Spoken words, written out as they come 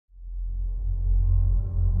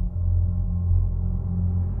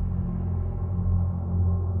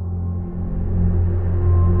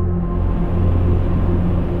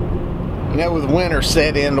know, with winter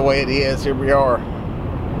set in the way it is, here we are,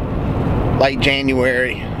 late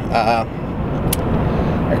January. There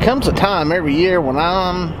comes a time every year when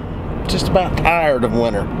I'm just about tired of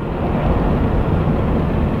winter.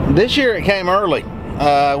 This year it came early.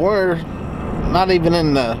 We're not even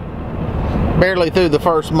in the, barely through the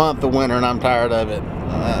first month of winter, and I'm tired of it.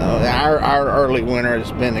 Our early winter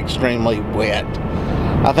has been extremely wet.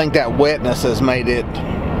 I think that wetness has made it,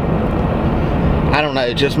 I don't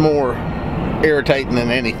know, just more irritating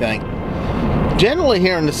than anything. Generally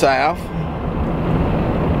here in the South,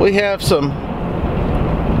 we have some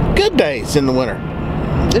good days in the winter.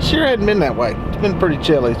 This year hadn't been that way. It's been pretty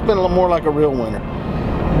chilly. It's been a little more like a real winter.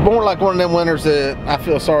 More like one of them winters that I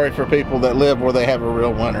feel sorry for people that live where they have a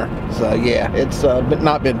real winter. So yeah, it's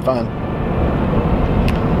not been fun.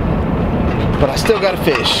 But I still got to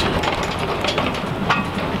fish.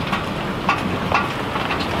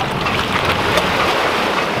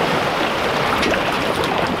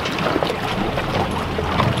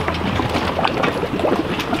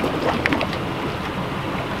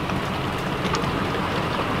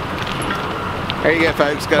 There you go,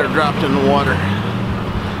 folks. Got her dropped in the water.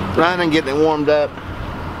 Running and getting it warmed up.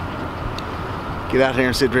 Get out here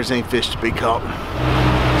and see if there's any fish to be caught.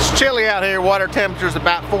 It's chilly out here. Water temperature's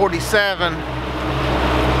about 47.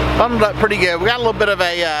 Bundled up pretty good. We got a little bit of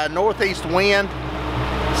a northeast wind.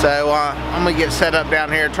 So I'm gonna get set up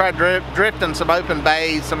down here. Try drifting some open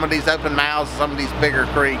bays, some of these open mouths, some of these bigger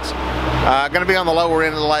creeks. Gonna be on the lower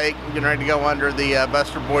end of the lake. Getting ready to go under the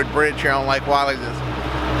Buster Boyd Bridge here on Lake Wiley.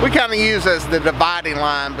 We kind of use as the dividing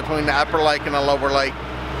line between the upper lake and the lower lake.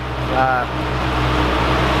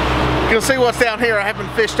 You can see what's down here. I haven't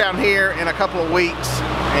fished down here in a couple of weeks,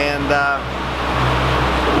 and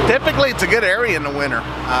typically it's a good area in the winter.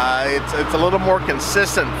 It's a little more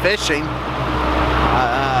consistent fishing.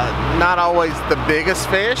 Not always the biggest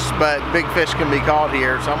fish, but big fish can be caught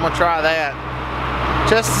here. So I'm gonna try that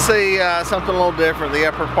just to see something a little different. The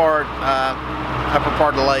upper part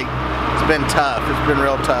of the lake. It's been tough. It's been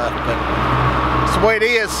real tough, but it's the way it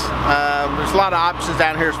is. There's a lot of options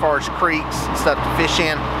down here as far as creeks and stuff to fish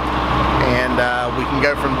in, and we can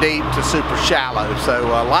go from deep to super shallow. So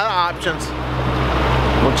a lot of options.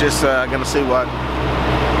 We're just gonna see what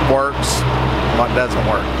works, what doesn't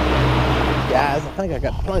work. Guys, I think I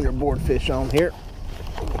got planer board fish on here.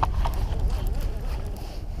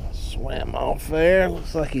 Swam off there.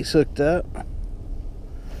 Looks like he's hooked up.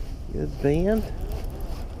 Good bend.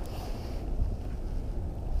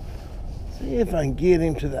 See if I can get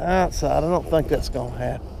him to the outside. I don't think that's gonna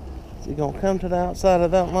happen. Is he gonna come to the outside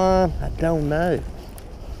of that line? I don't know.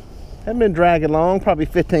 Haven't been dragging long, probably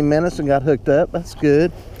 15 minutes and got hooked up. That's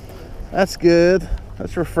good. That's good.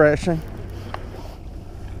 That's refreshing.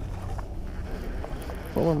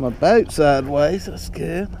 Pulling my boat sideways, that's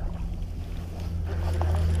good.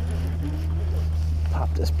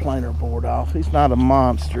 Pop this planer board off. He's not a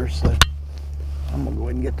monster, so I'm gonna go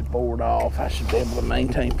ahead and get the board off. I should be able to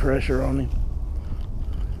maintain pressure on him.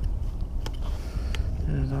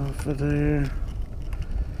 Get off of there.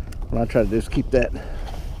 What I try to do is keep that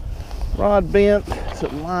rod bent so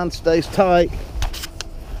the line stays tight.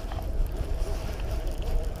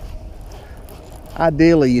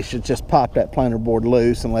 Ideally, you should just pop that planer board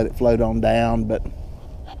loose and let it float on down, but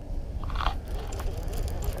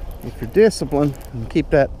if you're disciplined and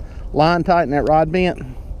keep that line tight and that rod bent,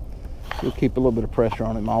 you'll keep a little bit of pressure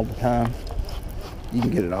on him all the time. You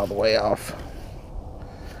can get it all the way off.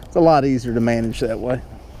 It's a lot easier to manage that way.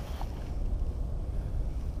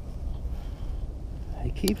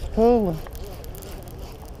 He keeps pulling.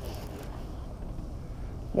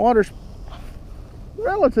 Water's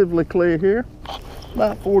relatively clear here,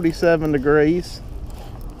 about 47 degrees.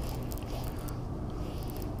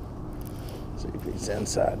 See if he's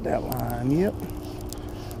inside that line. Yep.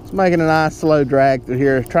 It's making a nice slow drag through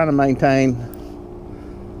here, trying to maintain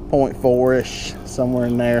 0.4-ish, somewhere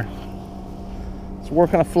in there. It's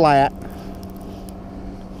working a flat,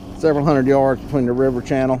 several hundred yards between the river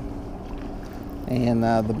channel and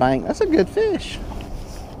the bank. That's a good fish.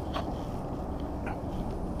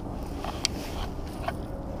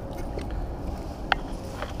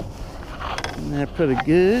 And they're pretty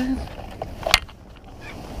good.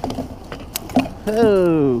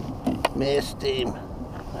 Oh, missed him.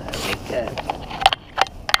 There we go.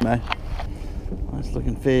 Nice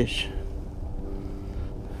looking fish.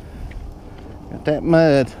 Got that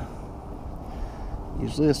mud.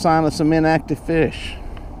 Usually a sign of some inactive fish.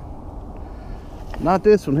 Not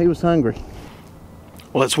this one, he was hungry.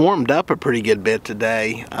 Well, it's warmed up a pretty good bit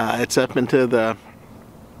today. It's up into the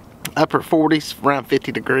upper 40s, around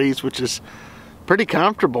 50 degrees, which is pretty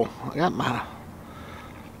comfortable. I got my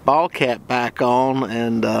ball cap back on,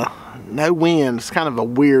 and no wind. It's kind of a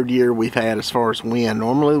weird year we've had as far as wind.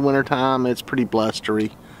 Normally wintertime it's pretty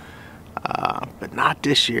blustery, but not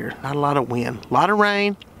this year. Not a lot of wind. A lot of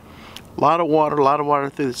rain, a lot of water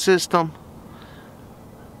through the system.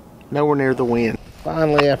 Nowhere near the wind.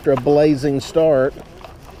 Finally, after a blazing start,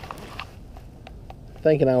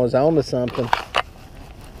 thinking I was onto something,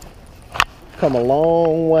 come a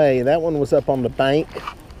long way. That one was up on the bank.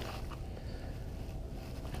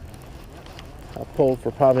 I pulled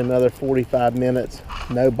for probably another 45 minutes,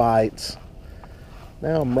 no bites.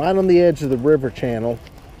 Now I'm right on the edge of the river channel.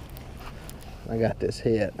 I got this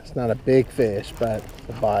hit. It's not a big fish, but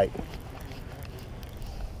a bite.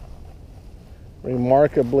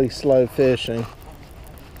 Remarkably slow fishing.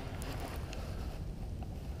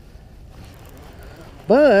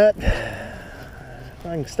 But if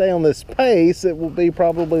I can stay on this pace, it will be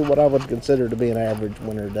probably what I would consider to be an average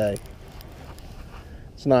winter day.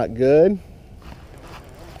 It's not good.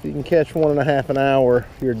 If you can catch 1.5 an hour,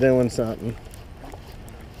 you're doing something.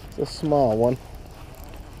 It's a small one.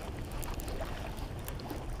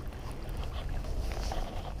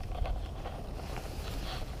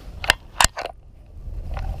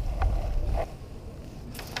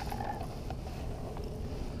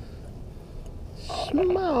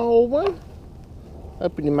 Small one.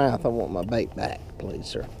 Open your mouth. I want my bait back, please,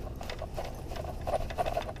 sir.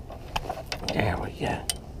 There we go.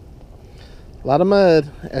 A lot of mud,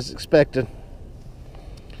 as expected.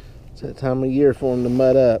 It's that time of year for them to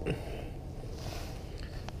mud up.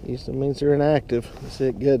 Usually means they're inactive. That's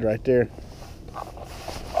it, good right there.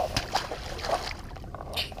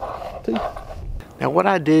 Now, what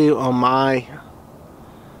I do on my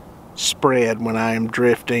spread when I am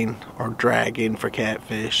drifting or dragging for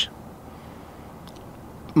catfish,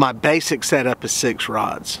 my basic setup is 6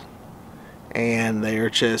 rods, and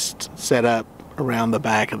they're just set up around the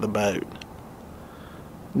back of the boat.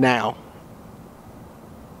 Now,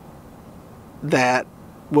 that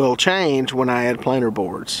will change when I add planer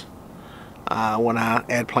boards. When I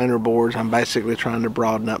add planer boards, I'm basically trying to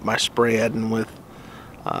broaden up my spread, and with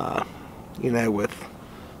with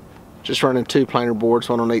just running 2 planer boards,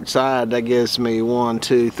 one on each side, that gives me 1,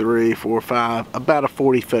 2, 3, 4, 5, about a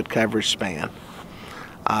 40-foot coverage span.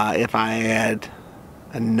 If I add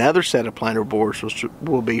another set of planer boards, which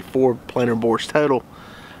will be 4 planer boards total,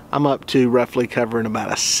 I'm up to roughly covering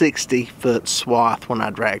about a 60-foot swath when I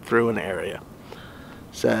drag through an area.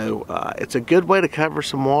 So it's a good way to cover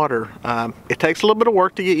some water. It takes a little bit of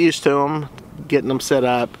work to get used to them, getting them set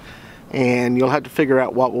up, and you'll have to figure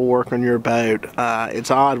out what will work on your boat.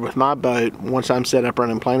 It's odd with my boat, once I'm set up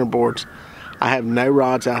running planer boards, I have no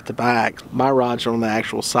rods out the back. My rods are on the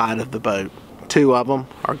actual side of the boat. 2 of them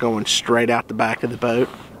are going straight out the back of the boat.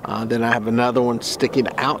 Then I have another one sticking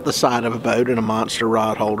out the side of a boat in a monster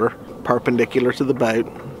rod holder, perpendicular to the boat,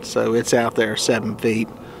 so it's out there 7 feet.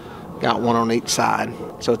 Got one on each side.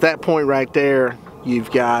 So at that point right there, you've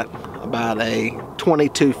got about a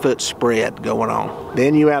 22-foot spread going on.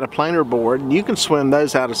 Then you add a planer board, and you can swim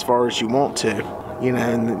those out as far as you want to. You know,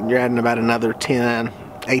 and you're adding about another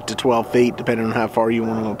 8 to 12 feet, depending on how far you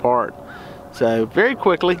want them apart. So very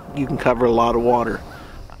quickly, you can cover a lot of water.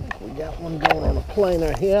 We got one going on a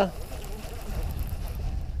planer here.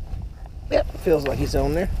 Yep, feels like he's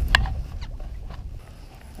on there.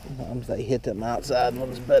 Sometimes they hit them outside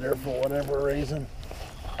ones better for whatever reason.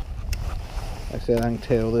 Like I said, I can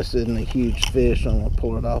tell this isn't a huge fish. I'm going to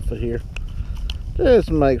pull it off of here.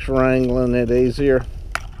 Just makes wrangling it easier.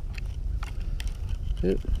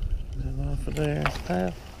 Oop, get off of there.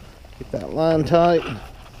 Keep that line tight.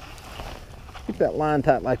 Keep that line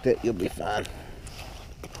tight like that, you'll be fine.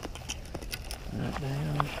 Right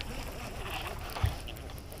down.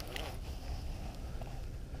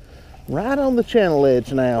 Right on the channel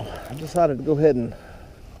edge now. I decided to go ahead and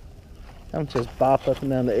just bop up and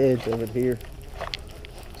down the edge of it here.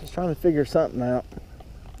 Just trying to figure something out.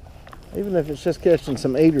 Even if it's just catching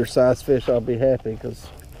some eater size fish, I'll be happy, because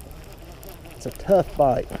it's a tough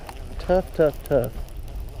bite. Tough, tough, tough.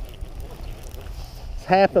 This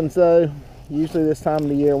happens though, usually this time of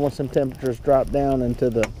the year, once some temperatures drop down into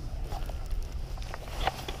the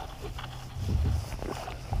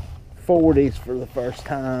 40s for the first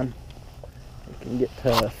time. It can get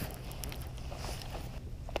tough.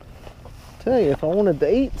 Tell you, if I wanted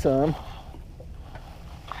to eat some,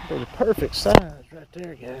 they're the perfect size right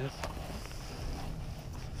there, guys.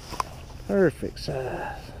 Perfect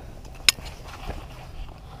size.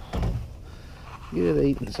 Good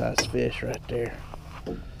eating size fish right there.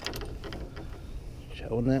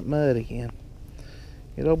 Showing that mud again.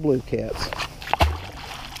 Good old blue cats.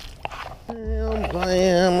 Bam,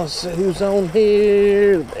 bam. Let's see who's on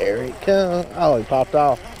here. There he comes. Oh, he popped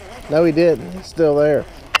off. No, he didn't. He's still there.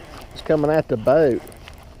 He's coming at the boat.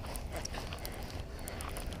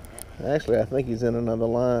 Actually, I think he's in another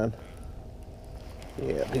line.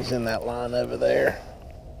 Yep, he's in that line over there.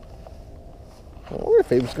 I wonder if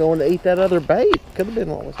he was going to eat that other bait. Could have been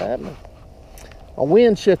what was happening. A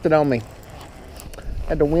wind shifted on me.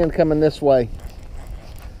 Had the wind coming this way.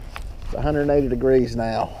 It's 180 degrees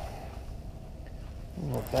now. A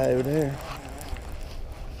little bow there.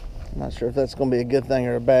 I'm not sure if that's going to be a good thing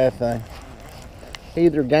or a bad thing. He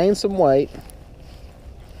either gained some weight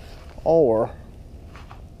or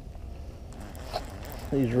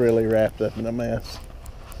he's really wrapped up in a mess.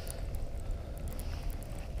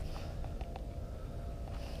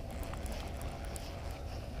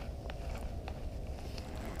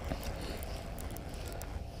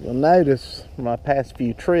 You'll notice from my past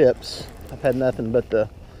few trips, I've had nothing but the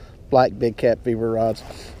black big cat fever rods.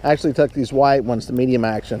 I actually took these white ones to medium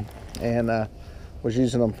action and was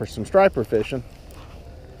using them for some striper fishing.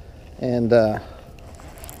 And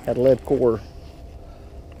had lead core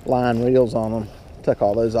line reels on them. Took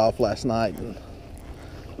all those off last night and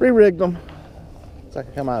re-rigged them so I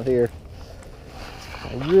can come out here.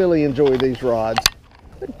 I really enjoy these rods.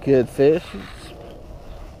 They're good fish.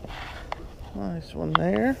 Nice one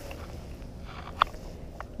there.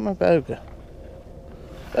 My boga.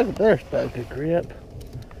 There's boga grip.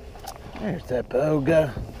 There's that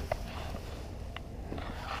boga.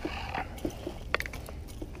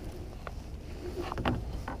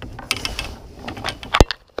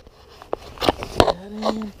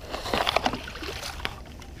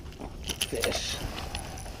 Fish.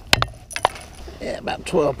 Yeah, about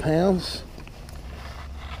 12 pounds.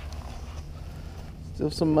 Still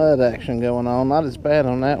some mud action going on. Not as bad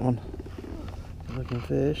on that one. Good looking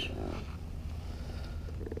fish.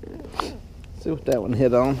 Let's see what that one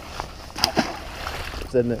hit on.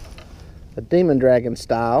 It's in a demon dragon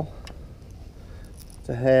style.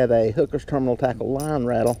 It had a hooker's terminal tackle line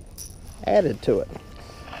rattle added to it.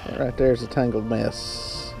 That right there is a tangled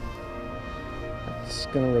mess. It's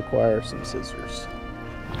going to require some scissors.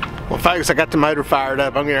 Well, folks, I got the motor fired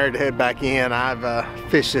up. I'm getting ready to head back in. I've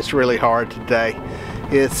fished this really hard today.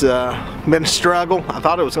 It's been a struggle. I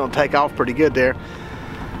thought it was going to take off pretty good there.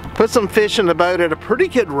 Put some fish in the boat at a pretty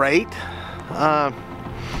good rate. I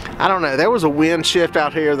don't know. There was a wind shift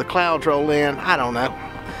out here. The clouds rolled in. I don't know.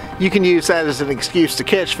 You can use that as an excuse to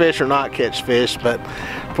catch fish or not catch fish, but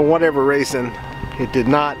for whatever reason, it did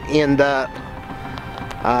not end up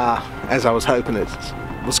as I was hoping it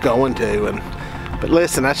was going to. But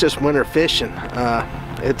listen, that's just winter fishing.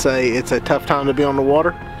 It's a tough time to be on the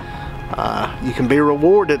water. You can be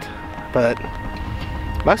rewarded, but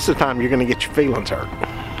most of the time you're going to get your feelings hurt.